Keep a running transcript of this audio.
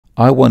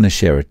I want to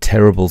share a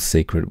terrible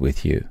secret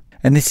with you.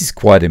 And this is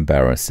quite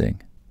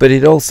embarrassing, but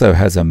it also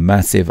has a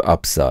massive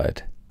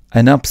upside.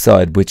 An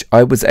upside which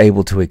I was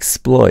able to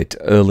exploit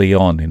early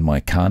on in my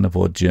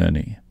carnivore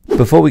journey.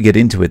 Before we get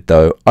into it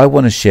though, I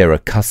want to share a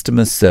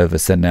customer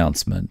service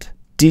announcement.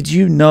 Did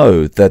you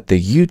know that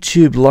the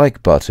YouTube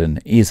like button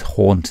is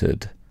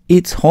haunted?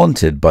 It's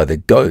haunted by the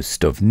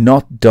ghost of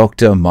not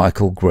Dr.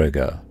 Michael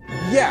Greger.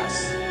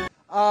 Yes.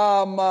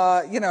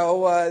 But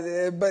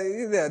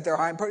they're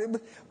high,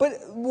 but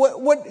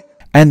what?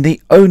 And the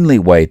only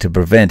way to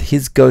prevent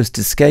his ghost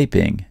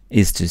escaping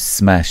is to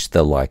smash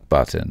the like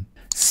button.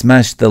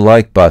 Smash the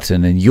like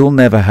button and you'll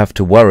never have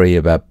to worry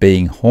about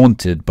being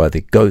haunted by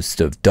the ghost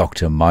of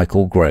Dr.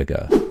 Michael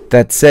Greger.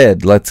 That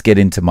said, let's get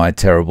into my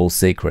terrible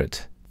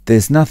secret.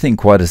 There's nothing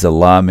quite as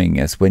alarming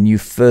as when you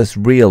first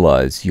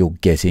realize you're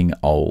getting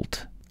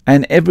old.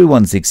 And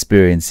everyone's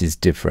experience is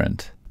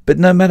different. But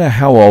no matter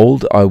how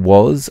old I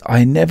was,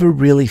 I never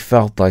really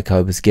felt like I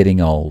was getting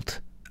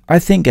old. I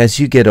think as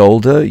you get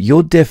older,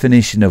 your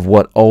definition of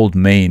what old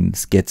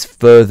means gets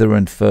further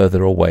and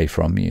further away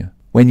from you.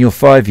 When you're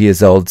 5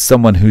 years old,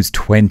 someone who's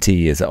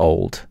 20 is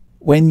old.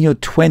 When you're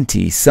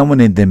 20, someone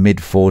in their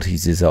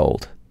mid-40s is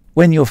old.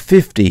 When you're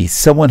 50,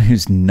 someone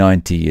who's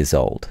 90 years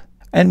old.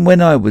 And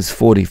when I was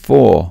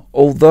 44,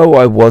 although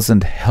I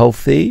wasn't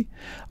healthy,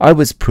 I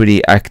was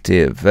pretty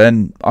active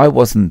and I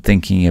wasn't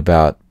thinking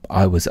about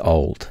I was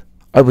old.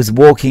 I was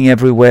walking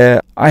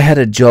everywhere. I had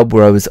a job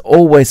where I was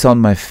always on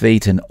my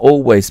feet and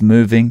always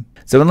moving.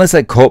 So unless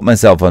I caught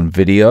myself on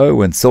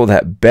video and saw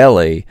that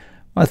belly,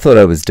 I thought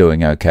I was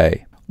doing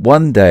okay.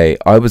 One day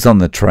I was on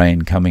the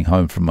train coming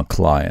home from a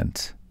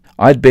client.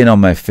 I'd been on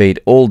my feet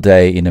all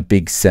day in a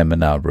big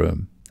seminar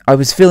room. I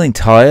was feeling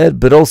tired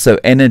but also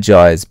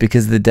energized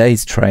because the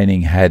day's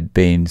training had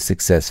been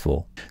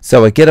successful.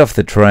 So I get off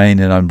the train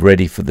and I'm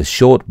ready for the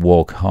short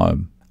walk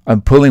home.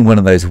 I'm pulling one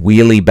of those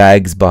wheelie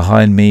bags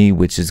behind me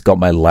which has got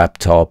my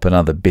laptop and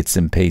other bits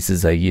and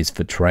pieces I use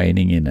for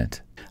training in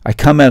it. I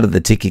come out of the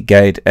ticket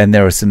gate and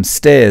there are some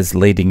stairs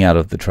leading out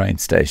of the train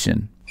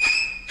station.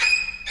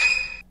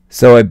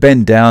 So I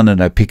bend down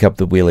and I pick up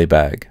the wheelie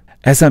bag.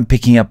 As I'm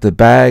picking up the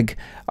bag,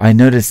 I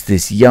notice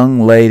this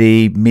young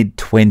lady,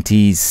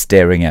 mid-20s,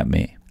 staring at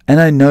me. And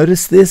I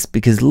notice this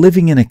because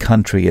living in a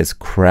country as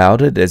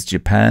crowded as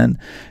Japan,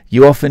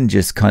 you often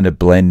just kind of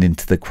blend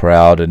into the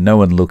crowd and no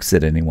one looks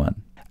at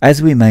anyone. As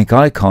we make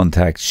eye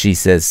contact, she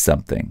says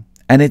something.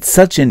 And it's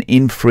such an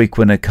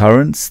infrequent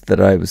occurrence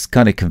that I was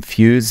kind of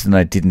confused and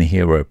I didn't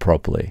hear her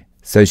properly.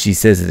 So she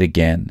says it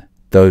again,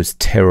 those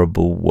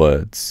terrible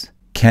words.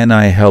 Can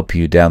I help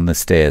you down the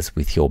stairs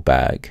with your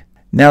bag?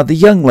 Now the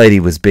young lady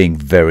was being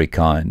very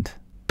kind,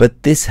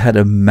 but this had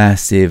a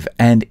massive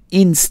and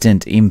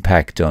instant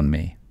impact on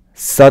me.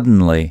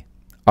 Suddenly,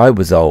 I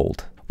was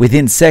old.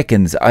 Within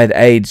seconds, I'd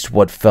aged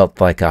what felt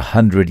like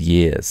 100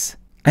 years.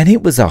 And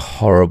it was a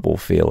horrible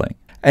feeling.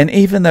 And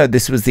even though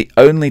this was the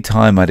only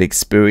time I'd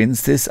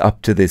experienced this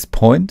up to this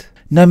point,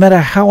 no matter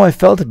how I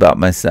felt about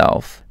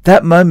myself,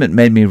 that moment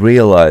made me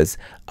realize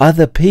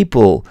other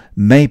people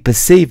may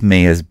perceive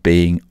me as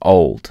being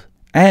old.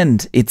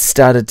 And it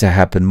started to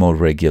happen more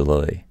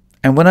regularly.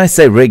 And when I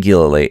say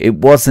regularly, it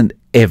wasn't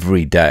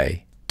every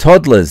day.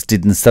 Toddlers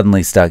didn't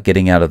suddenly start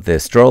getting out of their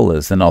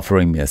strollers and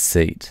offering me a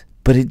seat.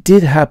 But it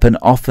did happen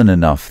often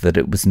enough that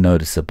it was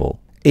noticeable.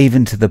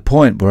 Even to the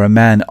point where a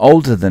man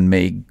older than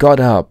me got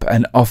up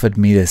and offered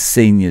me a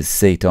senior's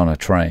seat on a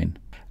train.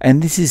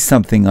 And this is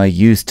something I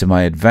used to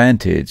my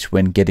advantage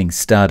when getting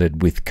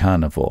started with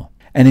carnivore.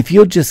 And if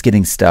you're just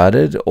getting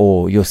started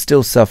or you're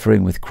still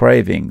suffering with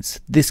cravings,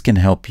 this can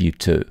help you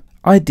too.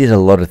 I did a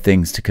lot of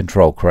things to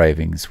control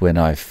cravings when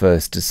I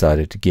first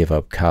decided to give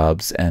up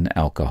carbs and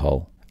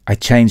alcohol. I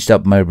changed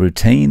up my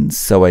routines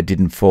so I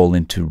didn't fall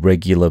into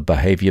regular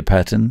behavior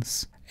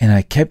patterns. And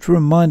I kept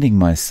reminding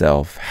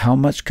myself how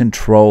much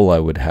control I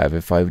would have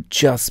if I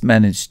just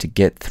managed to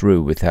get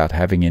through without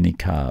having any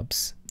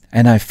carbs.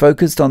 And I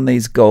focused on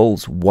these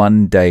goals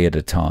one day at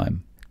a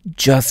time.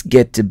 Just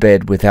get to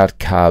bed without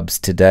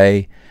carbs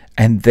today,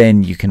 and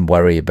then you can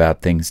worry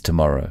about things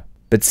tomorrow.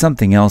 But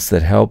something else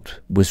that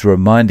helped was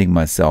reminding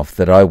myself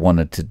that I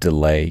wanted to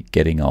delay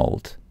getting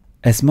old.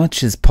 As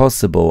much as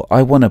possible,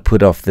 I want to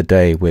put off the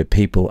day where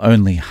people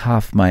only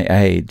half my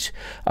age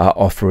are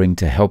offering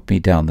to help me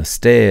down the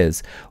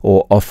stairs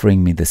or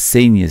offering me the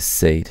senior's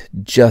seat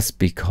just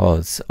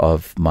because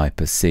of my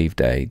perceived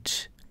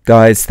age.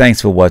 Guys,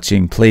 thanks for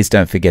watching. Please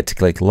don't forget to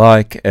click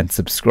like and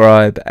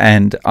subscribe,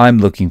 and I'm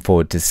looking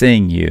forward to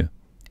seeing you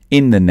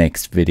in the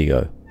next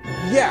video.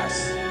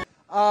 Yes.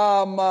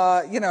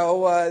 But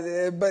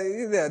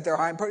they're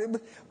high,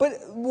 but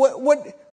what?